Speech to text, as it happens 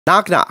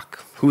Knock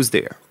knock. Who's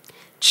there?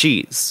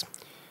 Cheese.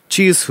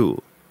 Cheese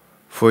who?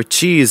 For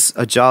cheese,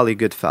 a jolly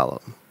good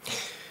fellow.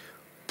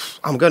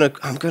 I'm gonna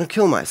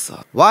kill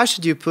myself. Why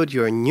should you put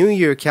your New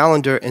Year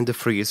calendar in the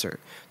freezer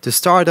to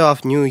start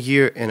off New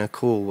Year in a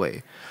cool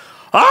way?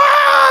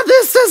 Ah,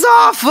 this is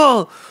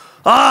awful!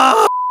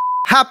 Ah!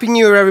 Happy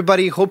New Year,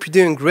 everybody. Hope you're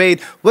doing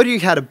great. Whether you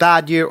had a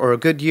bad year or a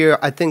good year,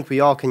 I think we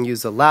all can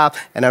use a laugh,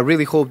 and I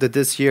really hope that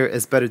this year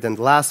is better than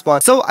the last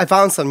one. So I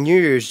found some New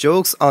Year's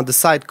jokes on the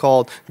site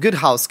called Good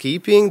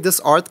Housekeeping.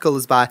 This article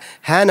is by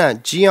Hannah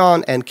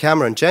Gian and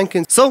Cameron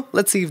Jenkins. So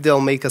let's see if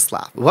they'll make us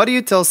laugh. What do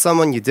you tell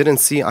someone you didn't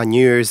see on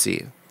New Year's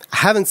Eve? I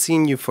haven't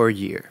seen you for a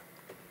year.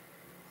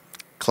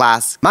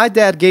 Class. My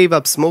dad gave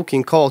up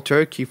smoking cold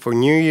turkey for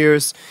New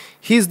Year's.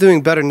 He's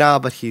doing better now,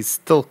 but he's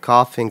still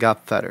coughing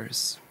up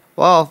feathers.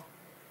 Well,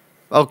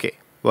 okay,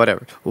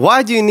 whatever.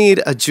 Why do you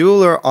need a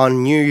jeweler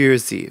on New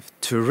Year's Eve?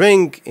 To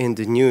ring in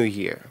the new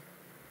year.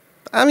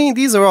 I mean,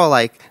 these are all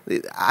like,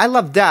 I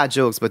love dad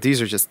jokes, but these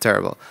are just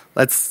terrible.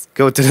 Let's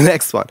go to the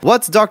next one.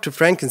 What's Dr.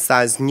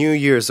 Frankenstein's New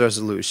Year's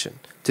resolution?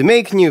 To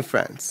make new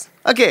friends.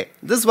 Okay,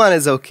 this one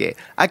is okay.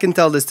 I can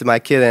tell this to my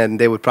kid and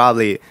they would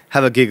probably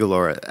have a giggle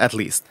or at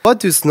least. What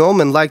do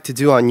snowmen like to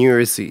do on New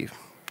Year's Eve?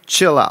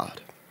 Chill out.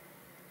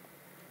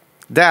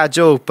 Dad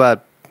joke,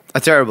 but a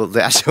terrible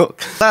dad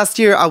joke. Last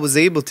year, I was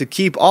able to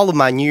keep all of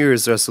my New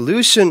Year's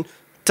resolution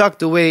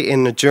tucked away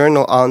in a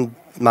journal on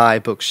my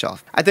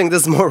bookshelf. I think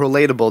this is more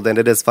relatable than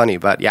it is funny,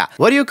 but yeah.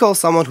 What do you call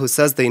someone who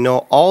says they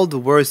know all the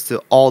words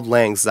to Auld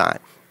Lang Syne?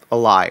 A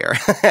liar.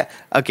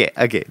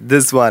 Okay,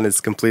 this one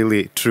is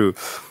completely true.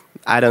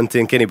 I don't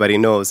think anybody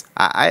knows.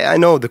 I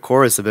know the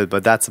chorus of it,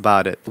 but that's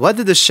about it. What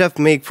did the chef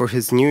make for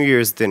his New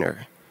Year's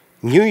dinner?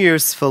 New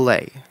Year's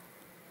filet.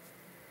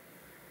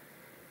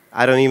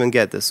 I don't even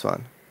get this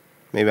one.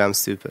 Maybe I'm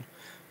stupid.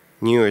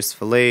 New Year's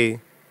filet.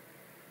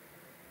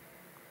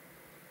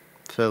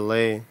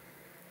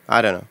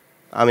 I don't know.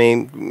 I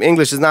mean,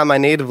 English is not my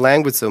native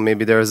language, so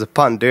maybe there is a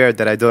pun there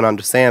that I don't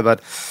understand,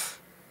 but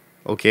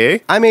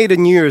okay. I made a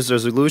New Year's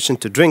resolution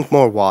to drink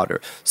more water.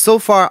 So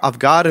far, I've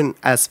gotten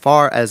as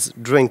far as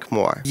drink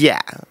more.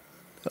 Yeah,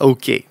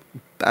 okay.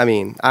 I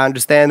mean, I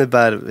understand it,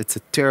 but it's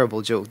a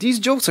terrible joke. These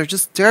jokes are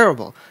just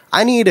terrible.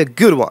 I need a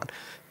good one.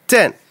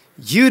 10.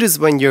 Youth is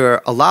when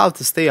you're allowed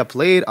to stay up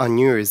late on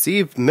New Year's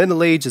Eve.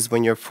 Middle age is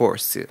when you're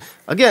forced to.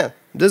 Again,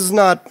 this is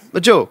not a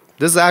joke.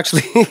 This is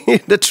actually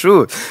the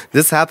truth.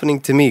 This is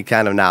happening to me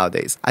kind of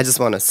nowadays. I just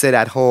want to sit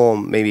at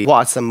home, maybe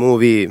watch some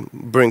movie,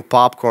 bring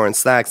popcorn,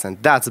 snacks, and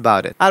that's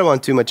about it. I don't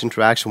want too much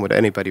interaction with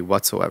anybody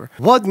whatsoever.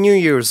 What New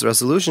Year's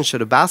resolution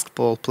should a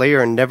basketball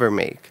player never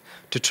make?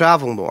 To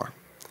travel more.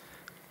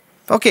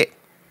 Okay,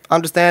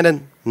 understand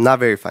it. Not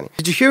very funny.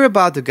 Did you hear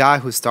about the guy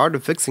who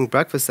started fixing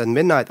breakfast at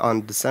midnight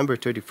on December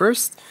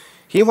 31st?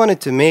 He wanted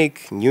to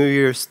make New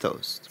Year's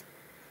toast.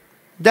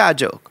 Dad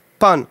joke.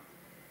 Pun.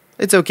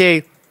 It's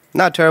okay.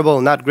 Not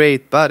terrible, not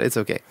great, but it's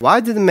okay. Why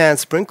did the man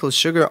sprinkle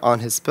sugar on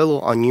his pillow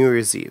on New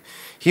Year's Eve?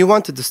 He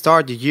wanted to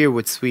start the year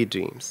with sweet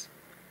dreams.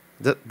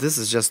 This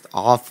is just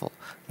awful.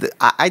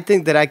 I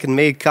think that I can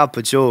make up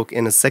a joke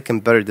in a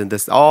second better than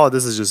this. Oh,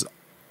 this is just...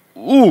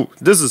 Ooh,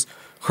 this is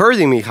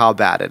hurting me how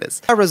bad it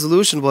is. My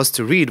resolution was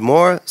to read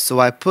more, so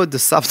I put the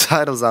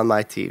subtitles on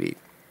my TV.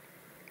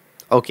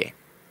 Okay.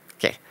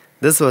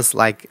 This was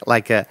like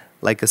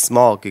a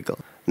small giggle.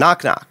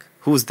 Knock knock.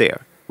 Who's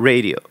there?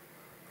 Radio.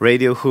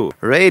 Radio who?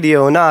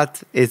 Radio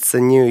not. It's a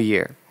new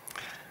year.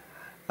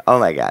 Oh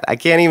my god. I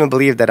can't even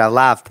believe that I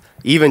laughed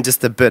even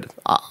just a bit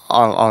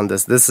on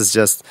this. This is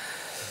just...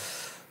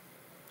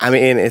 I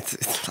mean,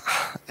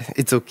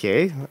 it's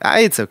okay.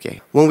 It's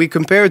okay. When we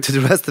compare it to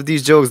the rest of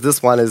these jokes,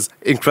 this one is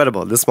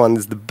incredible. This one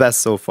is the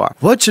best so far.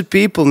 What should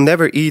people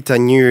never eat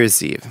on New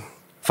Year's Eve?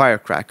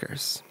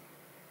 Firecrackers.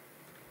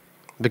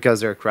 Because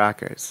they're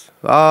crackers.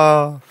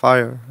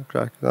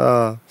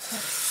 Firecrackers.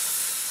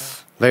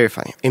 Very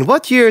funny. In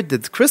what year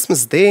did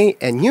Christmas Day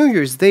and New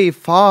Year's Day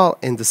fall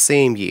in the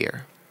same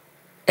year?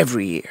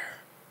 Every year.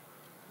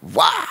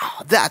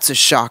 Wow, that's a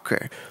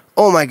shocker.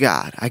 Oh my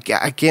god, I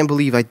can't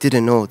believe I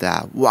didn't know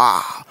that.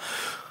 Wow.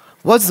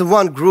 What's the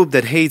one group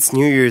that hates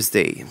New Year's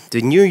Day?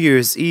 The New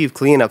Year's Eve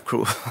cleanup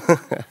crew.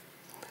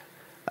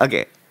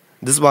 Okay,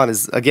 this one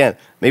is, again,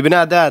 maybe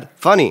not that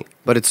funny,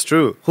 but it's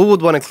true. Who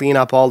would want to clean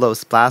up all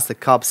those plastic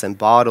cups and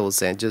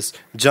bottles and just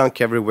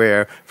junk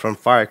everywhere from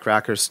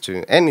firecrackers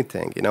to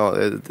anything? You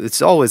know,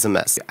 it's always a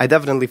mess. I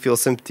definitely feel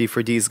sympathy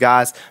for these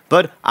guys,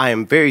 but I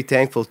am very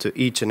thankful to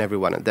each and every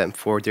one of them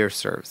for their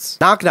service.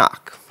 Knock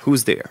knock.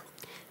 Who's there?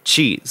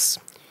 Cheese.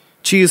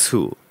 Cheese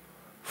who?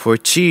 For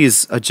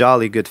cheese, a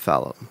jolly good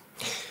fellow.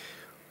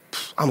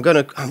 I'm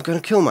gonna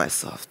kill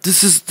myself.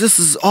 This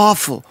is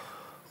awful.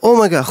 Oh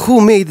my god, who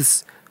made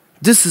this?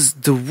 This is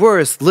the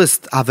worst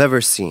list I've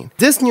ever seen.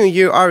 This new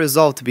year I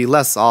resolved to be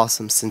less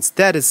awesome, since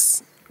that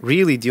is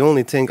really the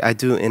only thing I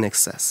do in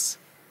excess.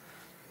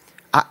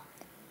 I'm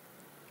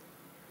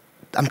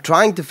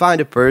trying to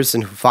find a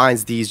person who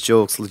finds these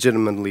jokes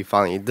legitimately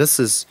funny. This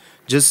is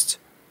just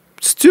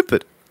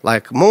stupid.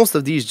 Like, most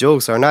of these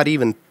jokes are not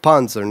even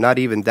puns or not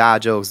even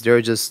dad jokes.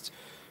 They're just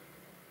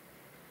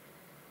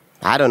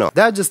I don't know.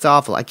 That's just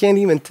awful. I can't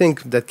even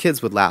think that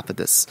kids would laugh at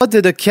this. What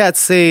did a cat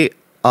say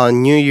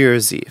on New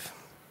Year's Eve?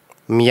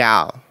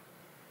 Meow.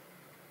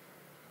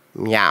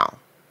 Meow.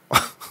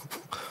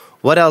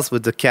 What else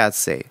would the cat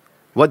say?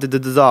 What did the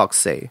dog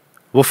say?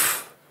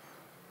 Woof.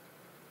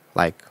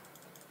 Like,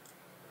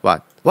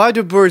 what? Why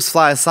do birds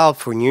fly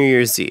south for New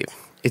Year's Eve?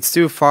 It's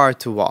too far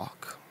to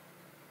walk.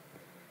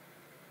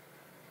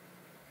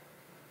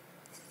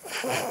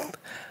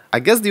 I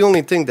guess the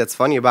only thing that's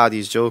funny about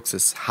these jokes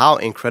is how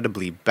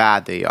incredibly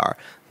bad they are.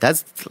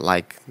 That's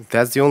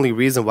the only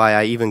reason why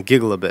I even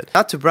giggle a bit.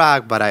 Not to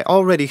brag, but I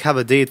already have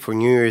a date for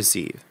New Year's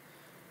Eve.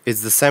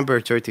 It's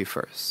December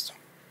 31st.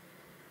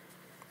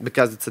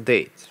 Because it's a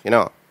date, you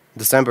know.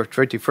 December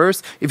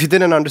 31st. If you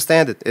didn't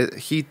understand it,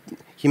 he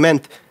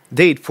meant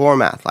date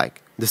format,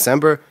 like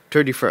December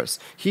 31st.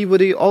 He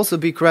would also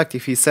be correct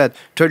if he said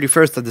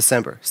 31st of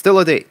December. Still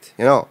a date,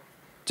 you know.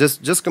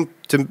 Just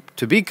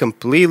to be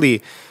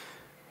completely...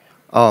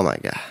 Oh my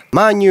God.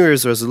 My New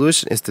Year's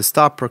resolution is to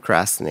stop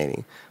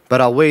procrastinating,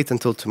 but I'll wait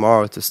until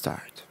tomorrow to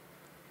start.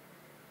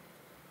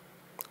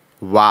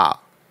 Wow.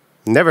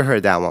 Never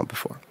heard that one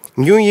before.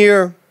 New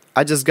Year,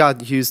 I just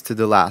got used to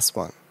the last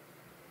one.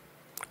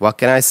 What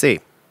can I say?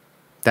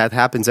 That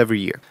happens every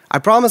year. I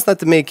promise not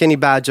to make any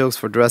bad jokes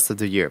for the rest of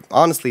the year.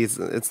 Honestly,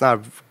 it's not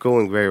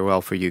going very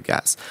well for you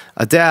guys.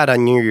 A dad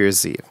on New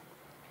Year's Eve.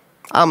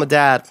 I'm a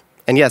dad,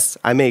 and yes,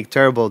 I make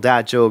terrible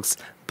dad jokes,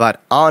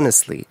 but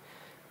honestly,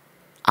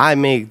 I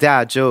make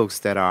dad jokes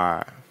that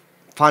are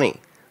funny.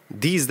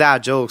 These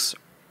dad jokes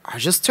are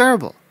just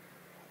terrible.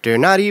 They're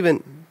not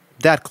even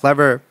that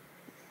clever.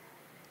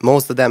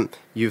 Most of them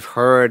you've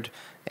heard,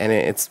 and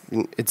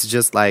it's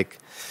just like,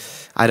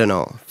 I don't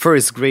know,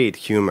 first grade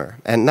humor.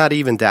 And not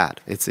even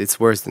that. It's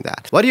worse than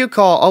that. What do you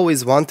call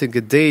always wanting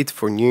a date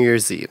for New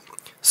Year's Eve?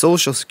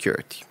 Social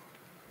Security.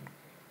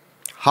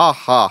 Ha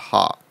ha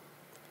ha.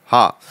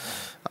 Ha.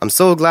 I'm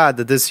so glad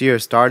that this year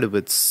started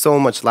with so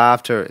much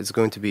laughter. It's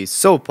going to be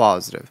so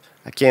positive.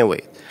 I can't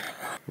wait.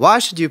 Why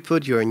should you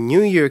put your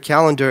New Year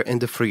calendar in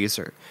the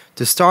freezer?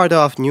 To start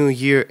off New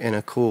Year in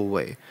a cool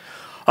way.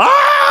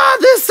 Ah,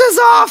 this is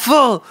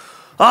awful!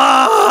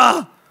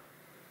 Ah!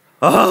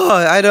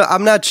 Oh,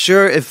 I'm not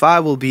sure if I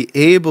will be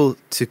able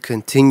to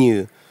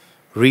continue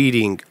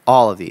reading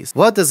all of these.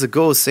 What does the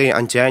ghost say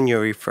on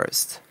January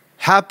 1st?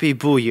 Happy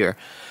Boo Year.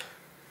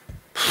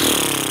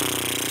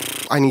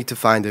 I need to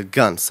find a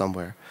gun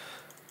somewhere.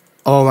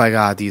 Oh my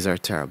God, these are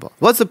terrible.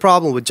 What's the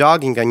problem with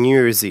jogging on New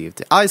Year's Eve?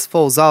 The ice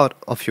falls out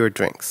of your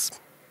drinks.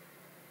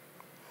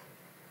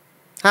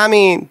 I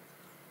mean,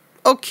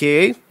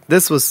 okay.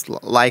 This was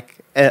like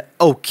an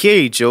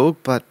okay joke,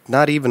 but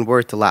not even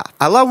worth a laugh.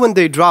 I love when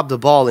they drop the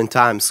ball in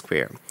Times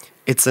Square.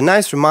 It's a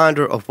nice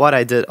reminder of what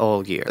I did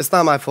all year. It's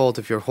not my fault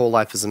if your whole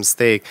life is a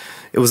mistake.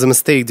 It was a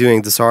mistake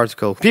doing this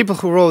article. People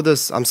who wrote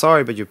this, I'm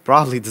sorry, but you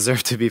probably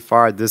deserve to be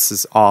fired. This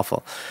is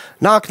awful.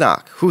 Knock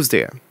knock. Who's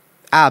there?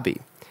 Abby.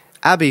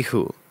 Abby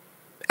who?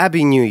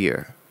 Abby New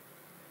Year.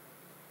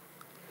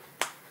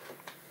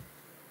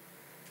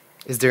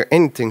 Is there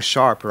anything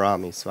sharp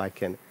around me so I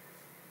can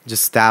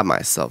just stab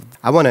myself?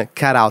 I want to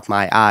cut out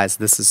my eyes.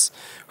 This is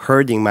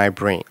hurting my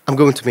brain. I'm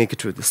going to make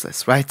it through this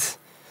list, right?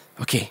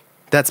 Okay,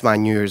 that's my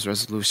New Year's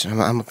resolution.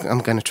 I'm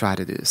going to try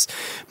to do this.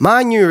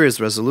 My New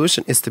Year's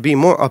resolution is to be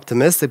more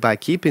optimistic by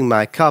keeping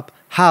my cup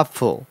half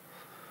full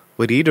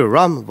with either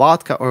rum,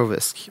 vodka, or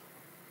whiskey.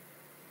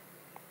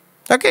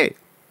 Okay,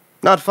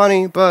 not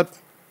funny, but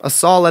a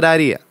solid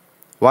idea.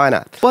 Why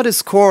not? What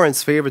is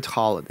Corin's favorite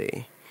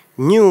holiday?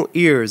 New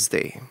Year's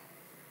Day.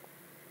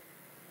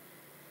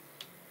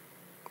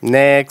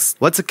 Next,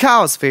 what's a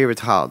cow's favorite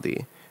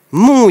holiday?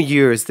 Moo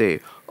Year's Day.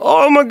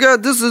 Oh my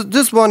God,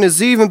 this one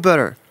is even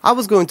better. I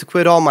was going to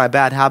quit all my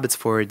bad habits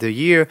for the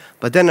year,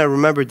 but then I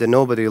remembered that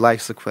nobody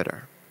likes a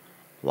quitter.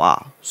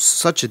 Wow,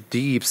 such a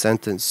deep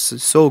sentence,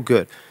 so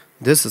good.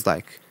 This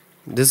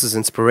is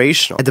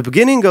inspirational. At the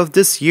beginning of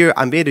this year,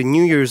 I made a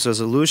New Year's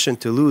resolution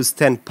to lose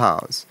 10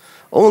 pounds.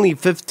 Only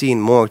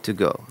 15 more to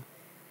go.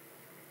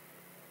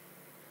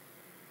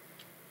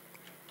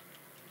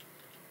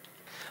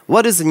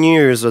 What is a New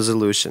Year's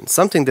resolution?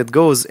 Something that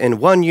goes in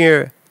one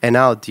year and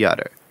out the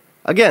other.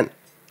 Again,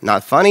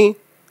 not funny,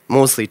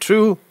 mostly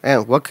true,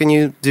 and what can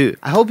you do?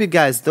 I hope you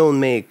guys don't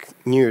make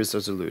New Year's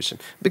resolution,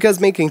 because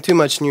making too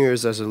much New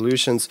Year's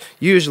resolutions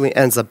usually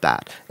ends up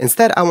bad.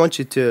 Instead, I want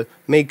you to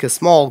make a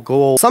small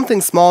goal,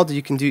 something small that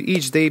you can do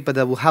each day, but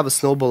that will have a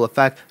snowball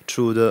effect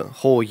through the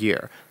whole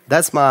year.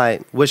 That's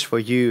my wish for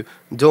you.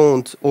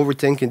 Don't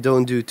overthink and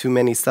don't do too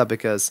many stuff,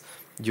 because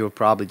you're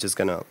probably just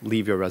gonna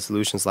leave your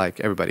resolutions like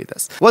everybody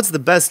does. What's the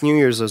best New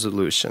Year's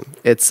resolution?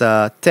 It's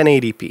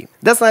 1080p.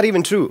 That's not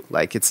even true.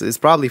 Like it's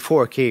probably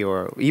 4K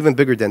or even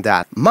bigger than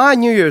that. My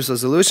New Year's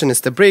resolution is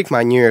to break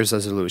my New Year's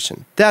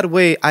resolution. That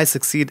way I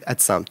succeed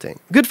at something.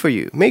 Good for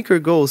you. Make your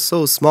goals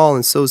so small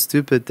and so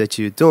stupid that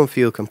you don't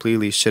feel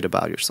completely shit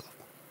about yourself.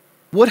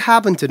 What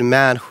happened to the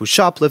man who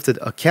shoplifted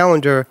a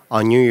calendar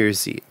on New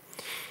Year's Eve?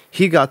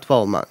 He got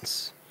 12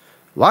 months.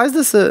 Why is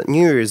this a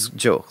New Year's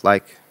joke?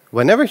 Like,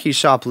 Whenever he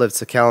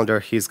shoplifts a calendar,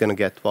 he's gonna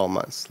get 12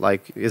 months.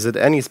 Like, is it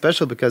any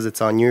special because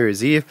it's on New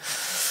Year's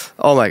Eve?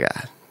 Oh my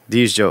God,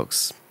 these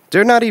jokes.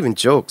 They're not even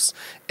jokes.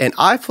 An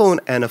iPhone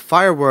and a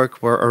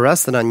firework were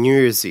arrested on New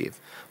Year's Eve.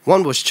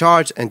 One was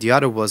charged and the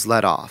other was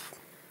let off.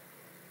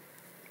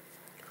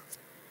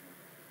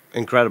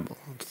 Incredible.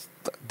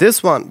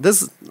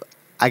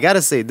 I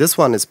gotta say, this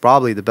one is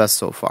probably the best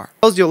so far.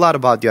 Tells you a lot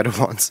about the other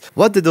ones.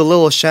 What did the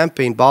little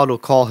champagne bottle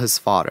call his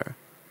father?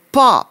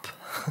 Pop!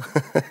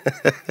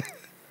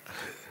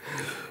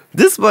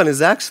 This one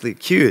is actually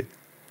cute.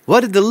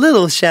 What did the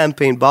little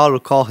champagne bottle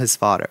call his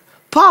father?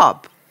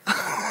 Pop!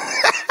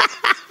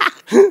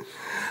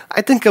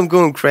 I think I'm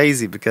going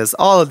crazy because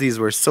all of these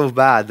were so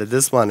bad that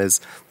this one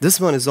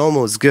is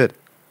almost good.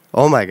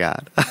 Oh my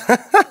God.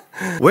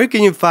 Where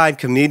can you find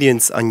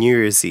comedians on New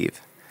Year's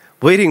Eve?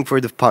 Waiting for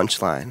the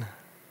punchline.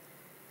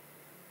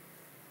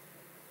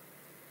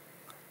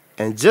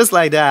 And just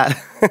like that,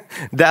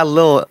 that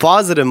little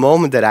positive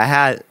moment that I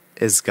had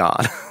is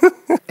gone.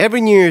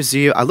 Every New Year's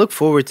Eve, I look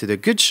forward to the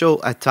good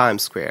show at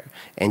Times Square.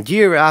 And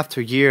year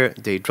after year,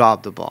 they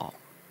drop the ball.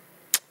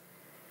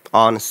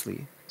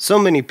 Honestly, so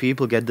many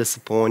people get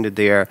disappointed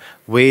there,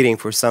 waiting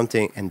for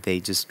something, and they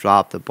just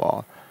drop the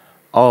ball.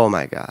 Oh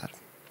my God.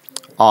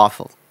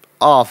 Awful.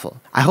 Awful.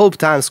 I hope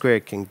Times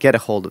Square can get a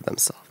hold of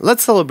themselves.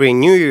 Let's celebrate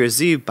New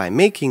Year's Eve by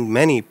making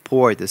many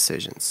poor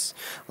decisions.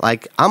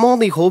 Like, I'm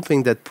only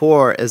hoping that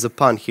poor is a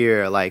pun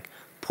here, like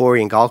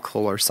pouring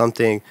alcohol or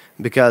something,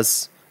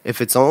 because if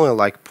it's only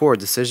like poor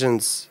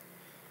decisions,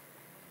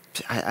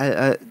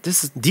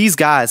 these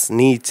guys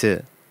need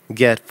to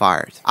get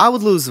fired. I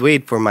would lose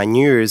weight for my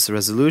New Year's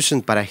resolution,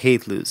 but I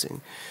hate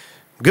losing.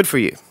 Good for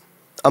you.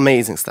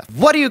 Amazing stuff.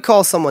 What do you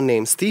call someone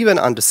named Steven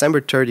on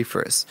December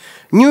 31st?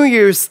 New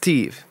Year's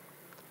Steve.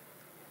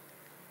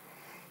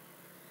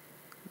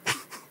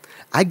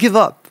 I give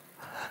up.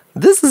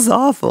 This is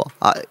awful.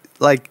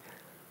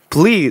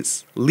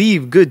 Please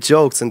leave good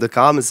jokes in the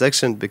comment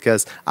section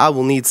because I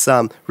will need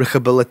some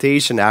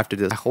rehabilitation after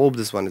this. I hope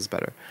this one is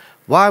better.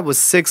 Why was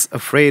 6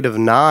 afraid of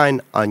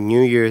 9 on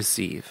New Year's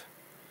Eve?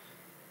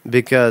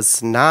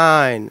 Because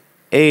 9,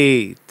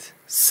 8,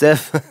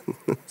 7,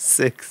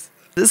 6.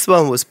 This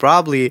one was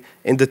probably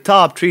in the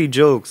top 3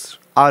 jokes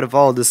out of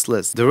all this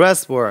list. The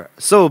rest were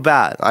so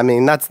bad. I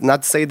mean, not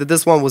to say that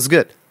this one was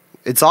good.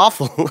 It's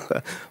awful,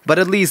 but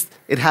at least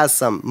it has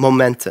some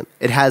momentum.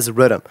 It has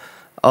rhythm.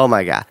 Oh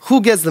my God.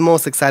 Who gets the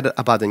most excited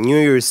about the New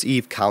Year's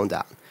Eve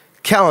countdown?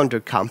 Calendar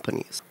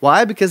companies.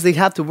 Why? Because they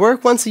have to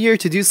work once a year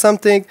to do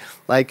something.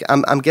 Like,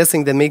 I'm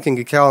guessing that making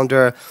a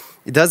calendar,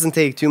 it doesn't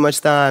take too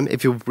much time.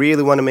 If you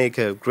really want to make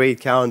a great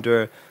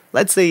calendar,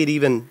 let's say it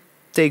even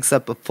takes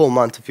up a full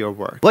month of your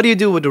work. What do you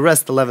do with the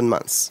rest 11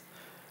 months?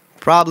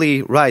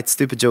 Probably write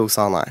stupid jokes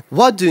online.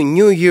 What do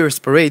New Year's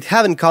parade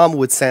have in common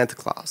with Santa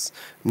Claus?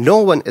 No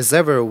one is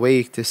ever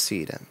awake to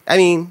see them. I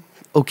mean,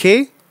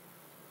 okay,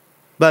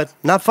 but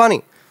not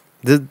funny.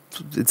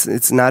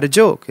 It's not a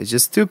joke. It's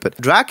just stupid.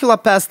 Dracula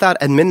passed out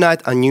at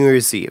midnight on New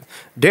Year's Eve.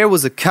 There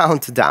was a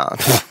countdown.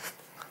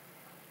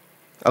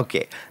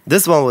 Okay,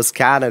 this one was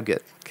kind of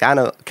good. Kind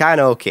of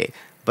okay.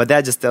 But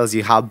that just tells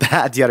you how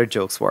bad the other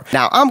jokes were.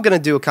 Now, I'm gonna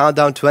do a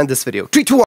countdown to end this video. 3, 2, 1.